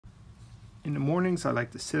In the mornings, I like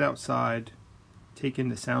to sit outside, take in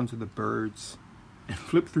the sounds of the birds, and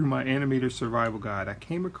flip through my Animator survival guide. I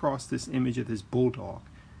came across this image of this bulldog,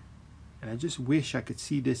 and I just wish I could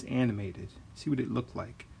see this animated, see what it looked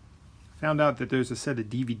like. I found out that there's a set of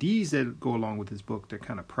DVDs that go along with this book. They're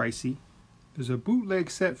kind of pricey. There's a bootleg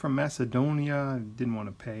set from Macedonia I didn't want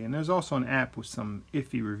to pay, and there's also an app with some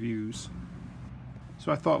iffy reviews.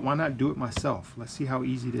 So I thought, why not do it myself? Let's see how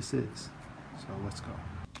easy this is. So let's go.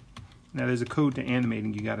 Now there's a code to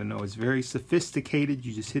animating you got to know. It's very sophisticated.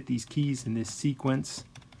 You just hit these keys in this sequence.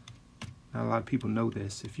 Not a lot of people know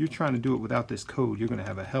this. If you're trying to do it without this code, you're going to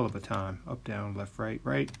have a hell of a time. Up, down, left,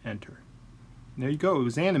 right, enter. And there you go. It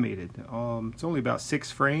was animated. It's only about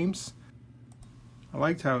 6 frames. I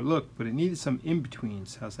liked how it looked, but it needed some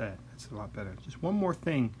in-betweens. How's that? That's a lot better. Just one more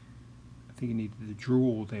thing. I think it needed the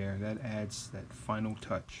drool there. That adds that final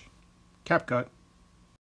touch. CapCut.